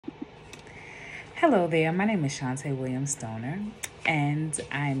Hello there, my name is Shantae Williams Stoner, and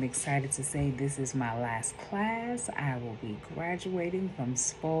I'm excited to say this is my last class. I will be graduating from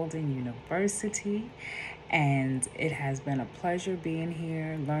Spalding University, and it has been a pleasure being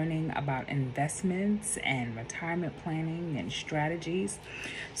here, learning about investments and retirement planning and strategies.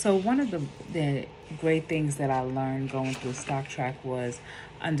 So one of the great things that I learned going through StockTrack was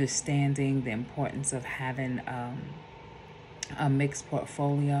understanding the importance of having a mixed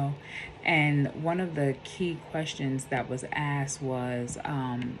portfolio. And one of the key questions that was asked was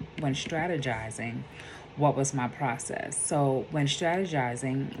when strategizing, what was my process? So when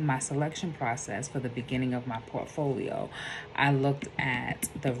strategizing my selection process for the beginning of my portfolio, I looked at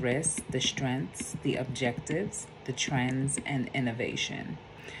the risks, the strengths, the objectives, the trends, and innovation.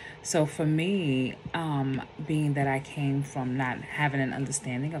 So for me, being that I came from not having an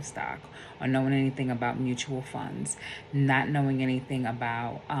understanding of stock or knowing anything about mutual funds, not knowing anything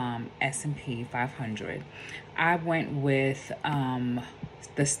about S&P 500, I went with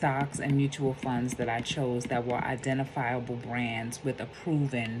the stocks and mutual funds that I chose that were identifiable brands with a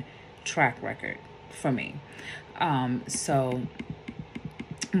proven track record for me. So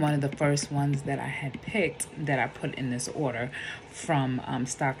one of the first ones that I had picked that I put in this order from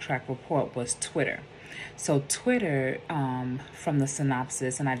StockTrack report was Twitter. So Twitter, from the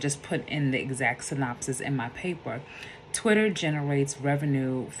synopsis, and I just put in the exact synopsis in my paper, Twitter generates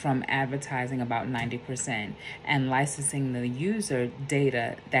revenue from advertising about 90% and licensing the user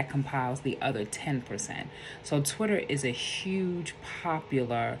data that compiles the other 10%. So Twitter is a huge,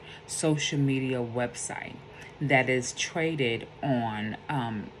 popular social media website that is traded on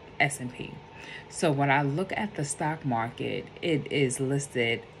S&P. So when I look at the stock market, it is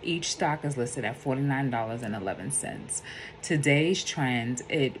listed, each stock is listed at $49.11. Today's trend,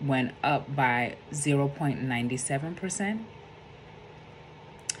 it went up by 0.97%.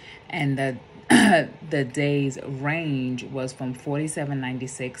 And the day's range was from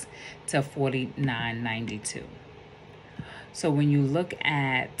 47.96 to 49.92. So when you look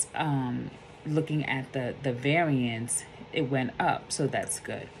at looking at the variance, it went up, so that's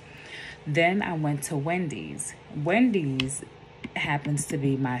good. Then I went to Wendy's. Wendy's happens to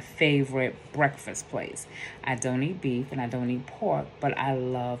be my favorite breakfast place. I don't eat beef and I don't eat pork, but I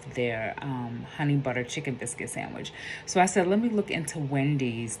love their honey butter chicken biscuit sandwich. So I said, let me look into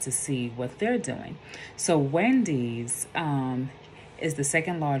Wendy's to see what they're doing. So Wendy's is the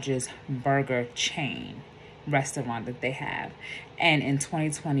second largest burger chain restaurant that they have, and in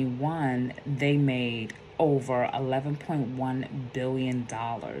 2021 they made over $11.1 billion in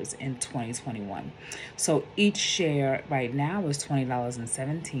 2021. So each share right now is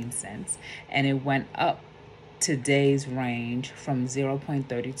 $20.17, and it went up today's range from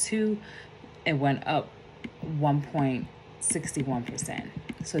 0.32, it went up 1.61%.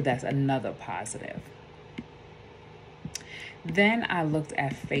 So that's another positive. Then I looked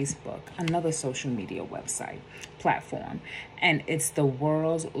at Facebook, another social media website platform, and it's the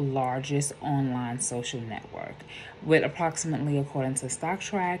world's largest online social network with approximately, according to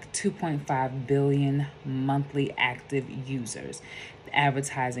StockTrack, 2.5 billion monthly active users. The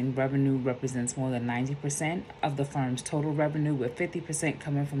advertising revenue represents more than 90% of the firm's total revenue, with 50%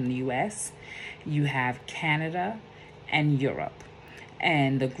 coming from the US. You have Canada and Europe,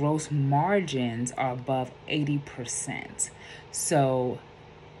 and the gross margins are above 80%. So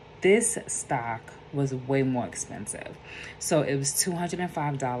this stock was way more expensive. So it was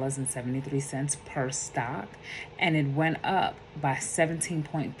 $205.73 per stock, and it went up by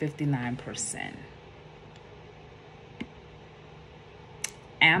 17.59%.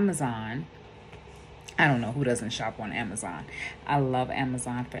 Amazon, I don't know who doesn't shop on Amazon. I love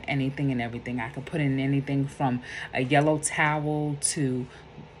Amazon for anything and everything. I could put in anything from a yellow towel to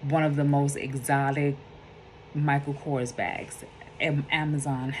one of the most exotic Michael Kors bags.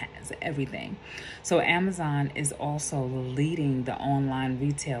 Amazon has everything. So Amazon is also leading the online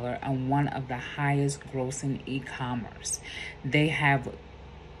retailer and one of the highest grossing e-commerce. They have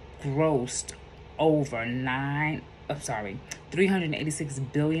grossed over $386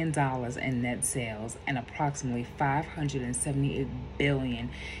 billion in net sales and approximately $578 billion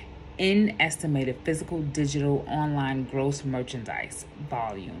in estimated physical, digital, online gross merchandise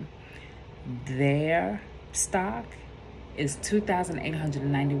volume. Their stock is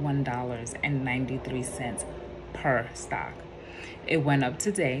 $2,891.93 per stock. It went up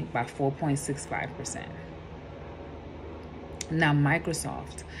today by 4.65%. Now,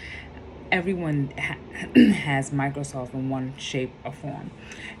 Microsoft. everyone has Microsoft in one shape or form,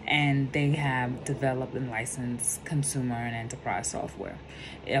 and they have developed and licensed consumer and enterprise software.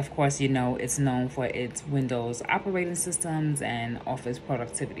 Of course, you know, it's known for its Windows operating systems and Office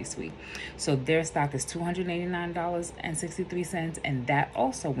productivity suite. So their stock is $289.63, and that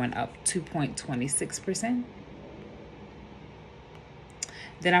also went up 2.26%.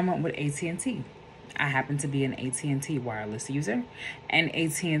 Then I went with AT&T. I happen to be an AT&T wireless user, and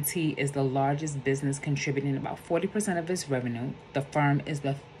AT&T is the largest business, contributing about 40% of its revenue. The firm is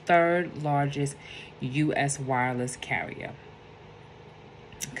the third largest U.S. wireless carrier,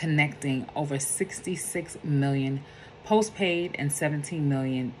 connecting over 66 million postpaid and 17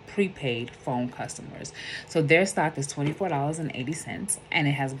 million prepaid phone customers. So their stock is $24.80, and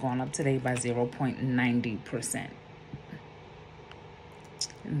it has gone up today by 0.90%.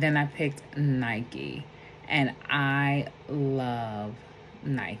 Then I picked Nike, and I love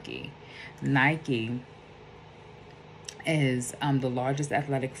Nike. Nike is the largest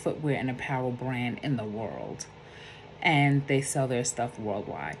athletic footwear and apparel brand in the world, and they sell their stuff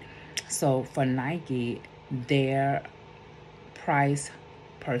worldwide. So for Nike, their price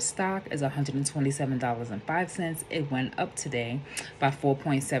per stock is $127.05. It went up today by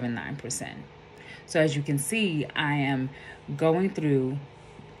 4.79%. So as you can see, I am going through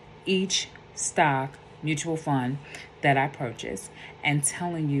each stock mutual fund that I purchased and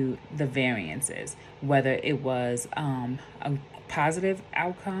telling you the variances, whether it was a positive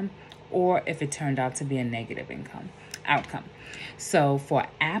outcome or if it turned out to be a negative outcome. So for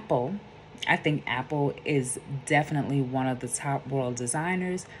Apple, I think Apple is definitely one of the top world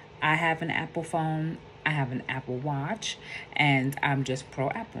designers. I have an Apple phone, I have an Apple Watch, and I'm just pro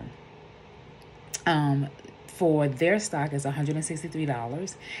Apple. For their stock is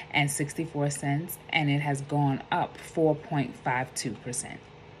 $163.64, and it has gone up 4.52%.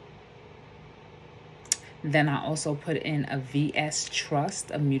 Then I also put in a VS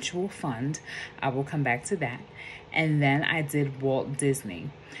Trust, a mutual fund. I will come back to that. And then I did Walt Disney.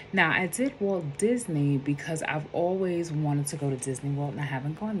 Now, I did Walt Disney because I've always wanted to go to Disney World, and I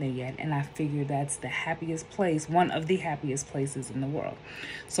haven't gone there yet. And I figured that's the happiest place, one of the happiest places in the world.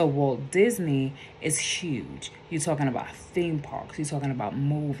 So Walt Disney is huge. You're talking about theme parks. You're talking about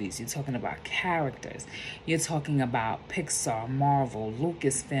movies. You're talking about characters. You're talking about Pixar, Marvel,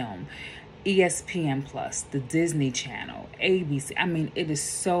 Lucasfilm, ESPN Plus, the Disney Channel, ABC. I mean, it is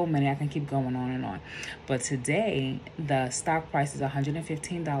so many. I can keep going on and on. But today, the stock price is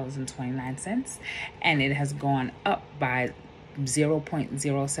 $115.29, and it has gone up by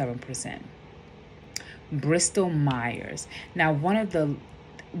 0.07%. Bristol Myers. Now, one of the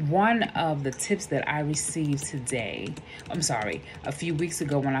tips that I received a few weeks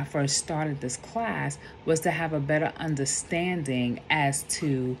ago when I first started this class, was to have a better understanding as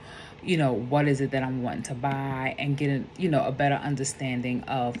to, what is it that I'm wanting to buy, and get a better understanding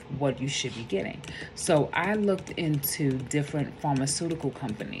of what you should be getting. So I looked into different pharmaceutical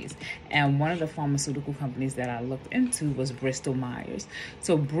companies, and one of the pharmaceutical companies that I looked into was Bristol Myers.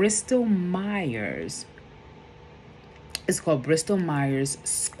 So Bristol Myers, it's called Bristol Myers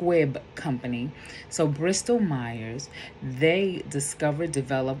Squibb Company. So Bristol Myers, they discover,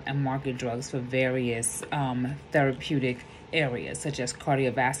 develop, and market drugs for various therapeutic areas such as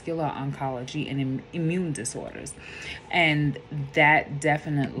cardiovascular, oncology, and immune disorders. And that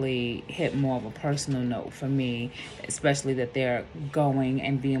definitely hit more of a personal note for me, especially that they're going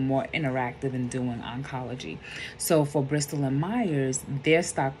and being more interactive in doing oncology. So for Bristol and Myers, their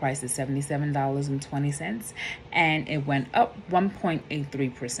stock price is $77.20, and it went up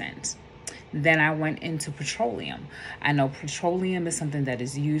 1.83%. Then I went into petroleum. I know petroleum is something that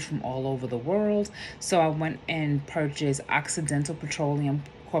is used from all over the world. So I went and purchased Occidental Petroleum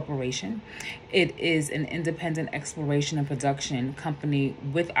Corporation. It is an independent exploration and production company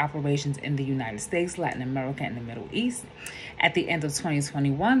with operations in the United States, Latin America, and the Middle East. At the end of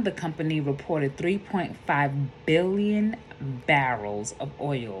 2021, the company reported 3.5 billion barrels of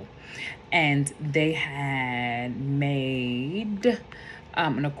oil, and they had made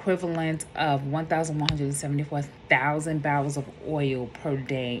an equivalent of 1,174,000 barrels of oil per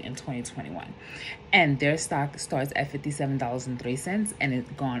day in 2021. And their stock starts at $57.03, and it's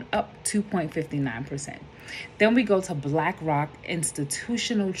gone up 2.59%. Then we go to BlackRock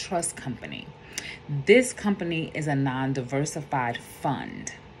Institutional Trust Company. This company is a non-diversified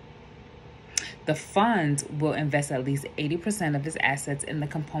fund. The fund will invest at least 80% of its assets in the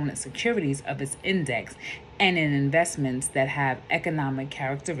component securities of its index and in investments that have economic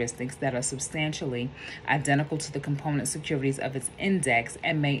characteristics that are substantially identical to the component securities of its index,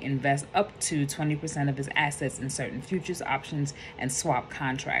 and may invest up to 20% of its assets in certain futures, options, and swap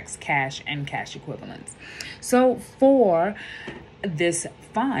contracts, cash and cash equivalents. So for this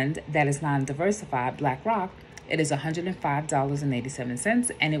fund that is non-diversified, BlackRock, it is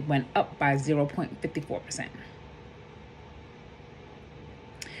 $105.87, and it went up by 0.54%.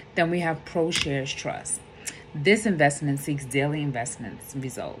 Then we have ProShares Trust. This investment seeks daily investments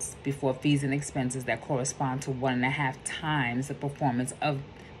results before fees and expenses that correspond to 1.5 times the performance of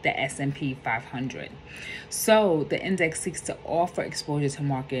the S&P 500. So the index seeks to offer exposure to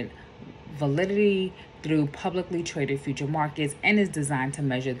market validity through publicly traded future markets and is designed to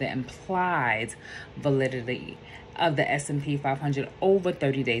measure the implied validity of the S&P 500 over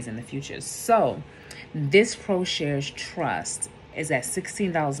 30 days in the future. So this ProShares Trust is at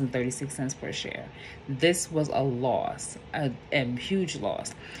 $16.36 per share. This was a loss, a huge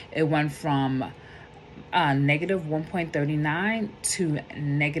loss. It went from negative 1.39 to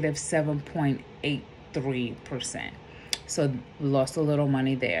negative 7.83%. So we lost a little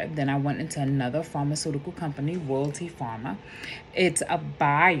money there. Then I went into another pharmaceutical company, Royalty Pharma. It's a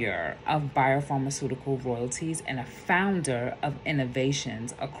buyer of biopharmaceutical royalties and a founder of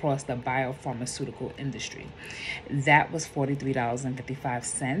innovations across the biopharmaceutical industry. That was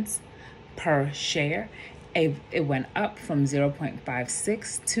 $43.55 per share. It went up from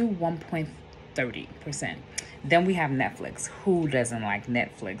 0.56 to 1.30%. Then we have Netflix. Who doesn't like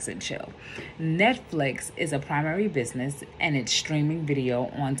Netflix and chill? Netflix is a primary business and it's streaming video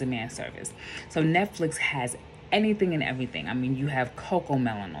on demand service. So Netflix has anything and everything. I mean, you have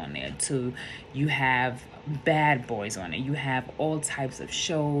CoComelon on there too. You have Bad Boys on it. You have all types of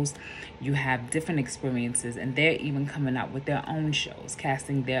shows. You have different experiences, and they're even coming out with their own shows,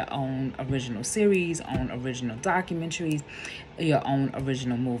 casting their own original series, own original documentaries, your own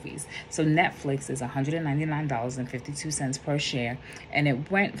original movies. So Netflix is $199.52 per share, and it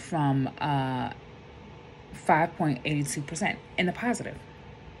went from 5.82% in the positive.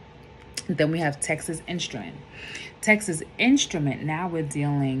 Then we have Texas Instrument. Texas Instrument, now we're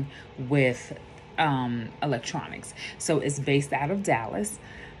dealing with electronics. So it's based out of Dallas,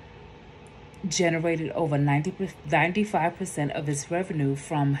 generated over 95% of its revenue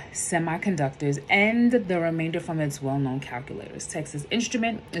from semiconductors and the remainder from its well-known calculators. Texas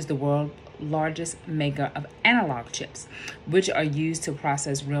Instrument is the world's largest maker of analog chips, which are used to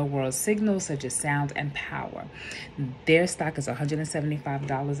process real-world signals such as sound and power. Their stock is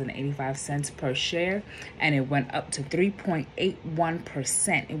 $175.85 per share, and it went up to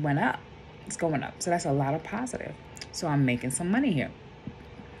 3.81%. It went up. It's going up. So that's a lot of positive. So I'm making some money here.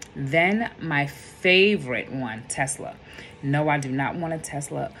 Then my favorite one, Tesla. No, I do not want a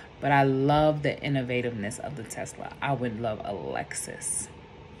Tesla, but I love the innovativeness of the Tesla. I would love a Lexus.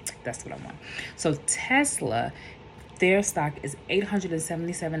 That's what I want. So Tesla, their stock is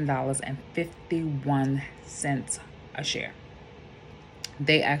 $877.51 a share.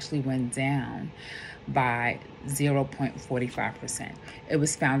 They actually went down by 0.45%. It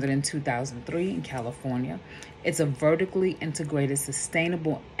was founded in 2003 in California. It's a vertically integrated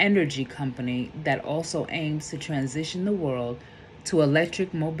sustainable energy company that also aims to transition the world to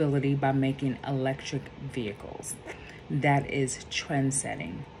electric mobility by making electric vehicles. That is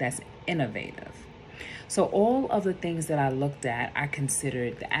trend-setting. That's innovative. So all of the things that I looked at, I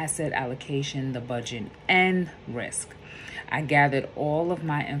considered the asset allocation, the budget, and risk. I gathered all of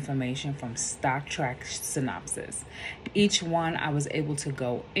my information from StockTrack Synopsis. Each one I was able to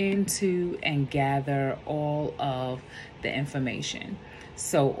go into and gather all of the information.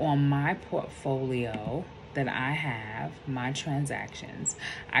 So on my portfolio that I have, my transactions,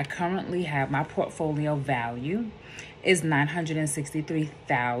 I currently have my portfolio value is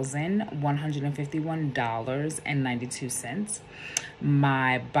 $963,151.92.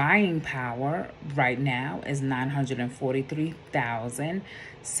 My buying power right now is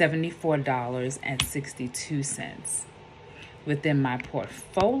 $943,074.62. Within my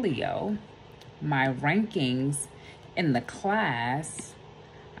portfolio, my rankings in the class,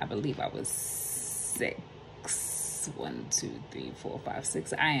 I believe I was 6. 1, 2, 3, 4, 5,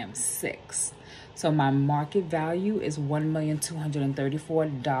 6. I am 6. So my market value is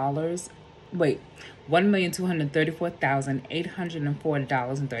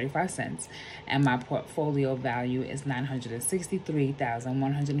 $1,234,804.35. And my portfolio value is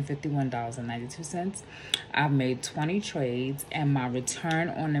 $963,151.92. I've made 20 trades, and my return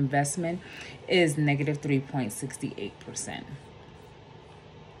on investment is negative 3.68%.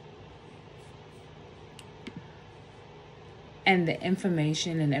 And the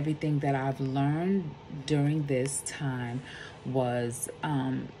information and everything that I've learned during this time was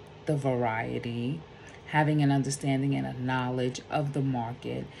the variety, having an understanding and a knowledge of the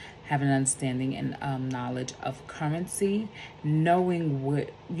market, having an understanding and knowledge of currency, knowing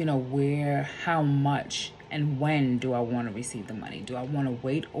where, how much, and when do I want to receive the money. Do I want to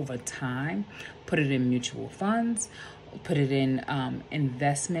wait over time, put it in mutual funds, put it in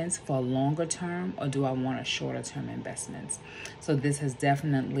investments for longer term, or do I want a shorter term investments? So this has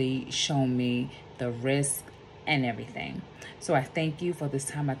definitely shown me the risk and everything. So I thank you for this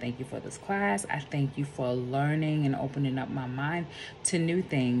time. I thank you for this class. I thank you for learning and opening up my mind to new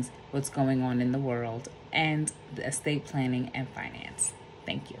things, what's going on in the world, and the estate planning and finance.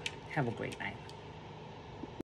 Thank you. Have a great night.